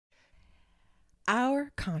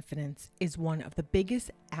Our confidence is one of the biggest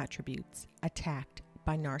attributes attacked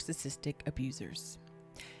by narcissistic abusers.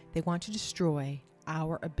 They want to destroy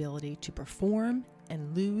our ability to perform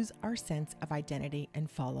and lose our sense of identity and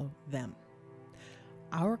follow them.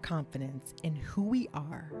 Our confidence in who we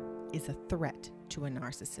are is a threat to a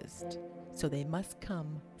narcissist, so they must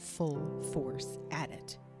come full force at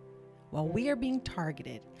it. While we are being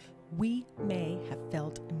targeted, we may have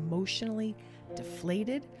felt emotionally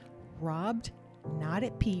deflated, robbed, not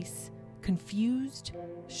at peace, confused,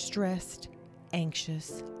 stressed,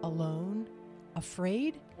 anxious, alone,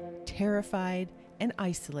 afraid, terrified, and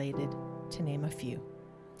isolated, to name a few.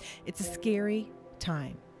 It's a scary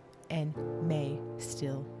time and may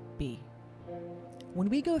still be. When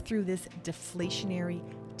we go through this deflationary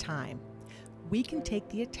time, we can take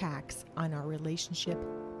the attacks on our relationship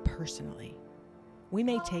personally. We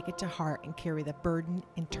may take it to heart and carry the burden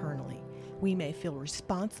internally. We may feel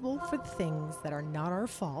responsible for the things that are not our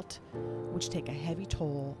fault, which take a heavy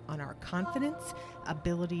toll on our confidence,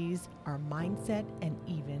 abilities, our mindset, and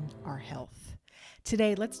even our health.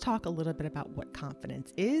 Today, let's talk a little bit about what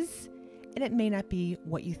confidence is, and it may not be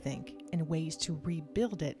what you think, and ways to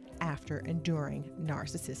rebuild it after enduring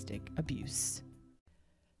narcissistic abuse.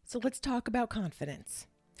 So let's talk about confidence.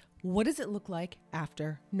 What does it look like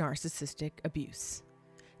after narcissistic abuse?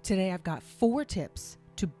 Today, I've got 4 tips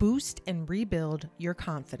to boost and rebuild your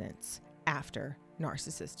confidence after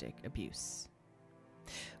narcissistic abuse.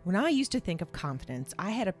 When I used to think of confidence,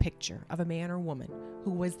 I had a picture of a man or woman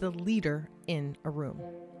who was the leader in a room.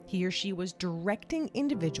 He or she was directing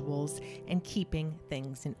individuals and keeping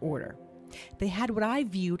things in order. They had what I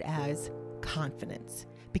viewed as confidence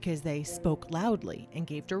because they spoke loudly and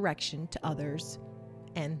gave direction to others,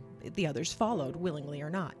 and the others followed willingly or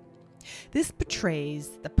not. This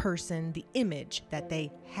portrays the person, the image that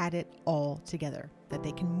they had it all together, that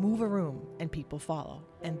they can move a room and people follow.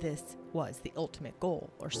 And this was the ultimate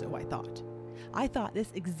goal, or so I thought. I thought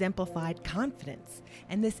this exemplified confidence,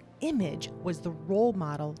 and this image was the role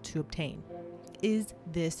model to obtain. Is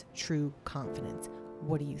this true confidence?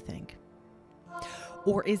 What do you think?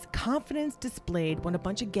 Or is confidence displayed when a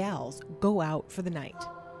bunch of gals go out for the night?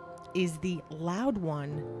 Is the loud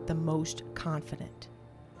one the most confident?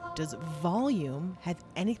 Does volume have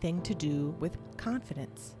anything to do with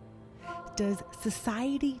confidence? Does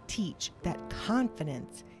society teach that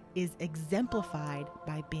confidence is exemplified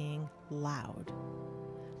by being loud?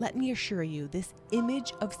 Let me assure you, this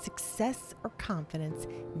image of success or confidence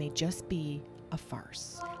may just be a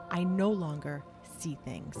farce. I no longer see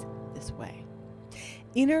things this way.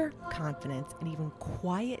 Inner confidence and even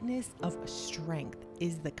quietness of strength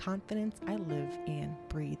is the confidence I live and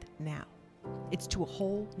breathe now. It's to a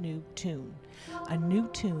whole new tune, a new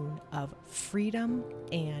tune of freedom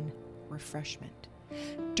and refreshment.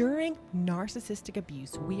 During narcissistic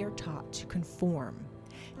abuse, we are taught to conform,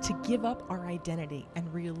 to give up our identity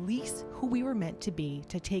and release who we were meant to be,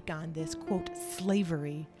 to take on this, quote,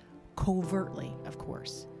 slavery, covertly, of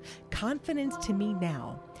course. Confidence to me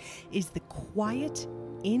now is the quiet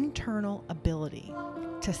internal ability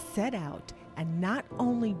to set out and not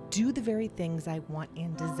only do the very things I want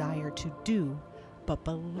and desire to do, but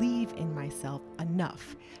believe in myself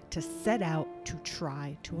enough to set out to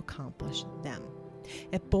try to accomplish them.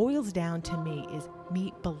 It boils down to me is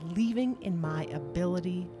me believing in my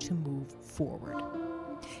ability to move forward.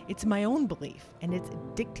 It's my own belief, and it's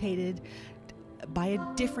dictated by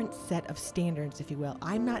a different set of standards, if you will.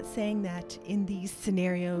 I'm not saying that in these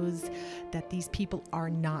scenarios that these people are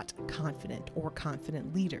not confident or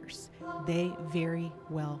confident leaders. They very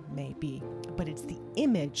well may be, but it's the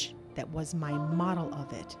image that was my model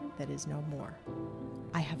of it that is no more.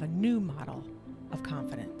 I have a new model of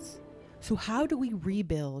confidence. So how do we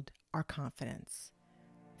rebuild our confidence?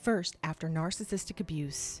 First, after narcissistic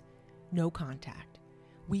abuse, no contact.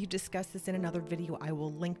 We've discussed this in another video. I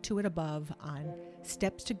will link to it above on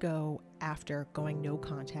steps to go after going no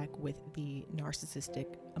contact with the narcissistic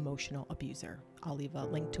emotional abuser. I'll leave a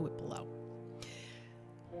link to it below.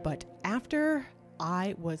 But after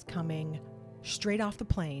I was coming straight off the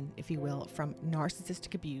plane, if you will, from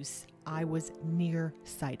narcissistic abuse, I was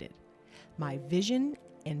nearsighted. My vision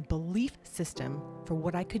and belief system for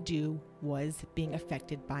what I could do was being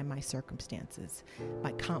affected by my circumstances.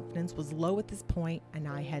 My confidence was low at this point, and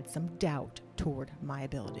I had some doubt toward my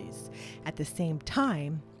abilities. At the same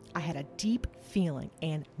time, I had a deep feeling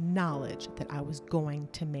and knowledge that I was going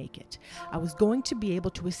to make it. I was going to be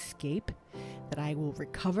able to escape, that I will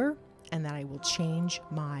recover, and that I will change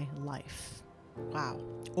my life. Wow.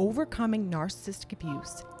 Overcoming narcissistic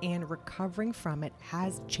abuse and recovering from it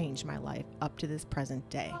has changed my life up to this present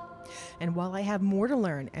day. And while I have more to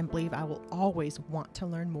learn and believe I will always want to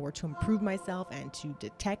learn more to improve myself and to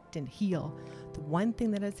detect and heal, the one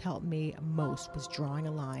thing that has helped me most was drawing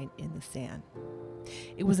a line in the sand.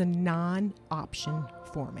 It was a non-option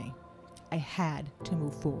for me. I had to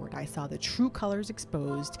move forward. I saw the true colors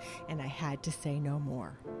exposed and I had to say no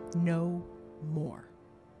more. No more.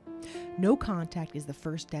 No contact is the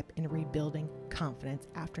first step in rebuilding confidence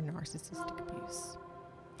after narcissistic abuse.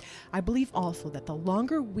 I believe also that the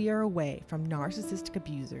longer we are away from narcissistic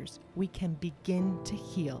abusers, we can begin to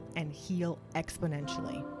heal and heal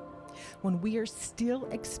exponentially. When we are still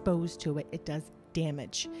exposed to it, it does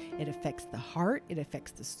damage. It affects the heart, it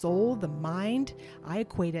affects the soul, the mind. I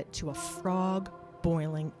equate it to a frog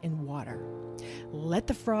boiling in water. Let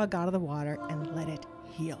the frog out of the water and let it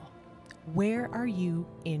heal. Where are you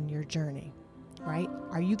in your journey, right?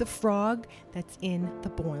 Are you the frog that's in the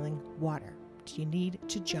boiling water? Do you need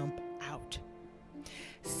to jump out?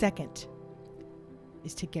 Second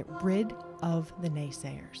is to get rid of the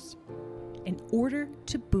naysayers. In order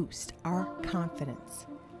to boost our confidence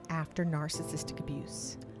after narcissistic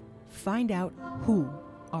abuse, find out who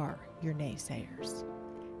are your naysayers.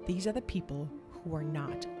 These are the people who are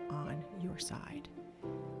not on your side.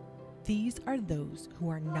 These are those who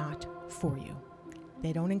are not for you.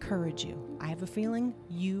 They don't encourage you. I have a feeling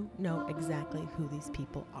you know exactly who these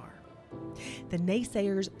people are. The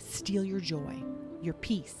naysayers steal your joy, your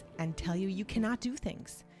peace, and tell you you cannot do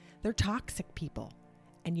things. They're toxic people,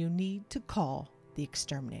 and you need to call the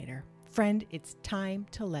exterminator. Friend, it's time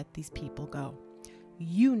to let these people go.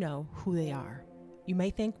 You know who they are. You may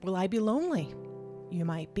think, will I be lonely? You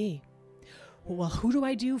might be. Well, who do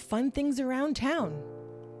I do fun things around town?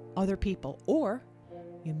 Other people. Or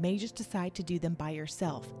you may just decide to do them by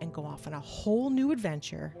yourself and go off on a whole new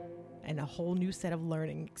adventure and a whole new set of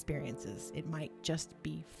learning experiences. It might just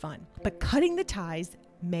be fun. But cutting the ties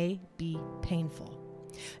may be painful.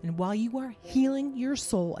 And while you are healing your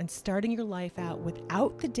soul and starting your life out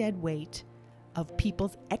without the dead weight of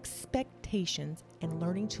people's expectations and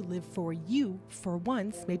learning to live for you for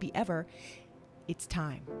once, maybe ever, it's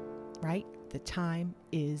time, right? The time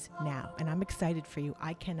is now. And I'm excited for you.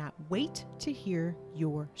 I cannot wait to hear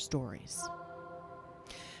your stories.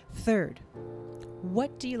 Third,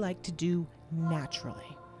 what do you like to do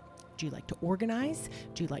naturally? Do you like to organize?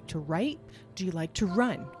 Do you like to write? Do you like to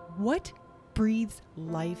run? What breathes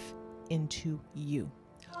life into you?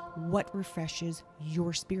 What refreshes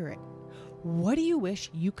your spirit? What do you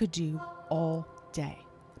wish you could do all day?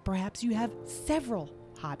 Perhaps you have several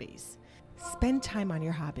hobbies. Spend time on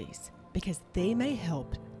your hobbies because they may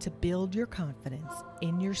help to build your confidence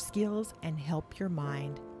in your skills and help your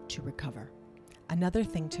mind to recover. Another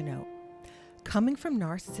thing to note, coming from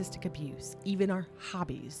narcissistic abuse, even our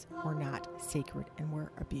hobbies were not sacred and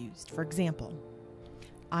were abused. For example,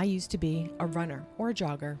 I used to be a runner or a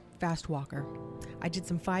jogger, fast walker. I did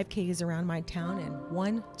some 5Ks around my town and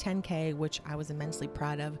one 10K, which I was immensely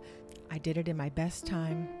proud of. I did it in my best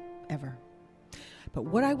time ever. But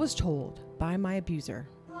what I was told by my abuser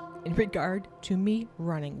in regard to me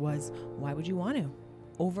running was, why would you want to?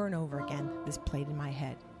 Over and over again, this played in my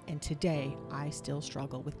head. And today, I still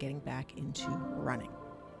struggle with getting back into running.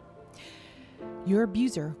 Your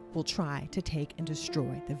abuser will try to take and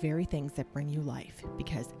destroy the very things that bring you life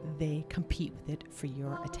because they compete with it for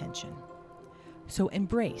your attention. So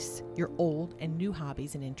embrace your old and new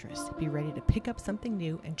hobbies and interests. Be ready to pick up something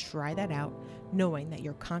new and try that out, knowing that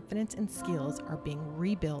your confidence and skills are being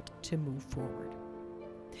rebuilt to move forward.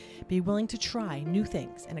 Be willing to try new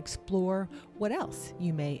things and explore what else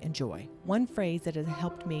you may enjoy. One phrase that has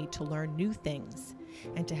helped me to learn new things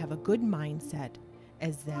and to have a good mindset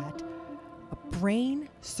is that a brain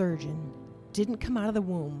surgeon didn't come out of the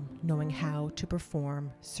womb knowing how to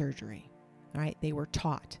perform surgery. All right? They were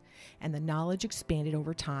taught, and the knowledge expanded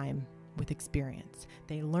over time with experience.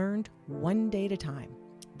 They learned one day at a time,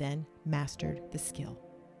 then mastered the skill.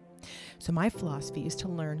 So my philosophy is to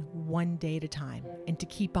learn one day at a time and to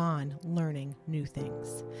keep on learning new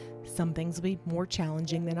things. Some things will be more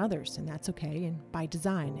challenging than others, and that's okay, and by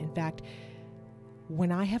design. In fact,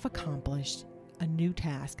 when I have accomplished a new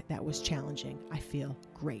task that was challenging, I feel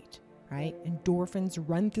great, right? Endorphins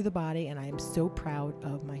run through the body, and I am so proud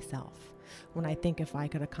of myself. When I think if I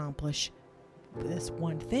could accomplish this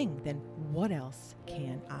one thing, then what else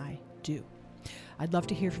can I do? I'd love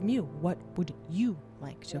to hear from you. What would you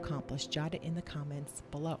like to accomplish? Jot it in the comments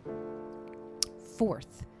below.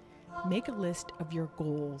 Fourth, make a list of your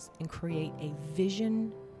goals and create a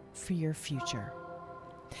vision for your future.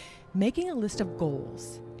 Making a list of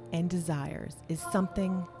goals and desires is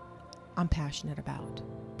something I'm passionate about.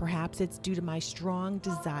 Perhaps it's due to my strong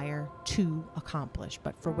desire to accomplish,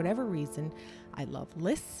 but for whatever reason, I love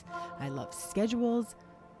lists, I love schedules,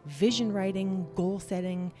 vision writing, goal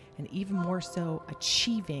setting, and even more so,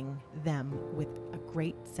 achieving them with a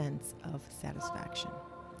great sense of satisfaction.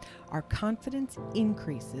 Our confidence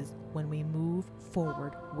increases when we move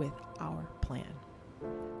forward with our plan.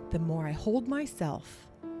 The more I hold myself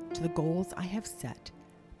to the goals I have set,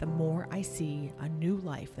 the more I see a new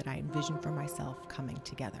life that I envision for myself coming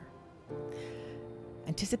together.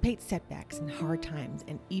 Anticipate setbacks and hard times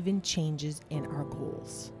and even changes in our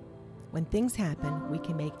goals. When things happen, we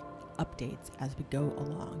can make updates as we go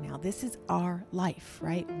along. Now, this is our life,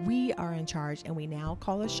 right? We are in charge and we now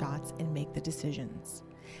call the shots and make the decisions.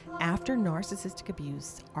 After narcissistic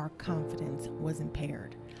abuse, our confidence was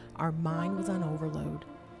impaired. Our mind was on overload,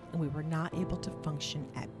 and we were not able to function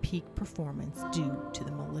at peak performance due to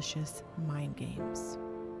the malicious mind games.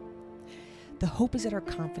 The hope is that our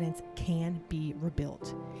confidence can be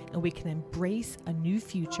rebuilt, and we can embrace a new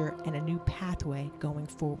future and a new pathway going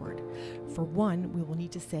forward. For one, we will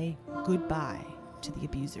need to say goodbye to the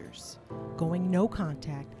abusers. Going no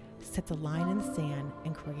contact sets a line in the sand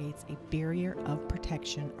and creates a barrier of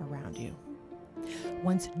protection around you.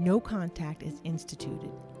 Once no contact is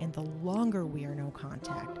instituted, and the longer we are no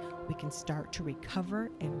contact, we can start to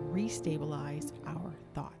recover and restabilize our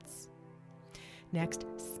thoughts. Next,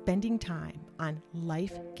 spending time on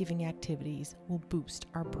life-giving activities will boost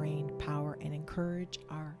our brain power and encourage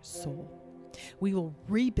our soul. We will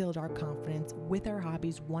rebuild our confidence with our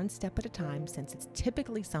hobbies one step at a time, since it's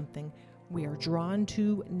typically something we are drawn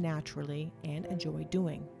to naturally and enjoy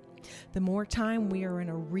doing. The more time we are in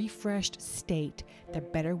a refreshed state, the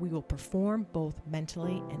better we will perform both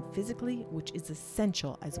mentally and physically, which is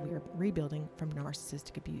essential as we are rebuilding from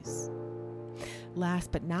narcissistic abuse.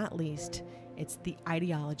 Last but not least, it's the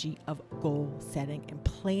ideology of goal setting and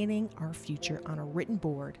planning our future on a written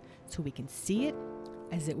board so we can see it,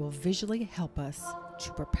 as it will visually help us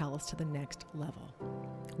to propel us to the next level.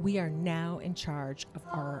 We are now in charge of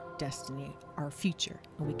our destiny, our future,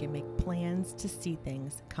 and we can make plans to see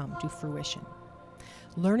things come to fruition.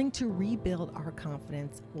 Learning to rebuild our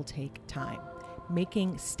confidence will take time.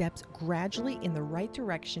 Making steps gradually in the right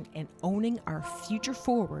direction and owning our future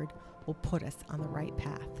forward will put us on the right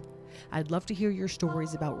path. I'd love to hear your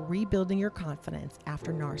stories about rebuilding your confidence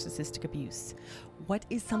after narcissistic abuse. What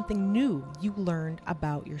is something new you learned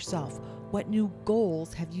about yourself? What new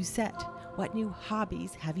goals have you set? What new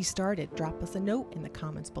hobbies have you started? Drop us a note in the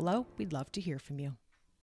comments below. We'd love to hear from you.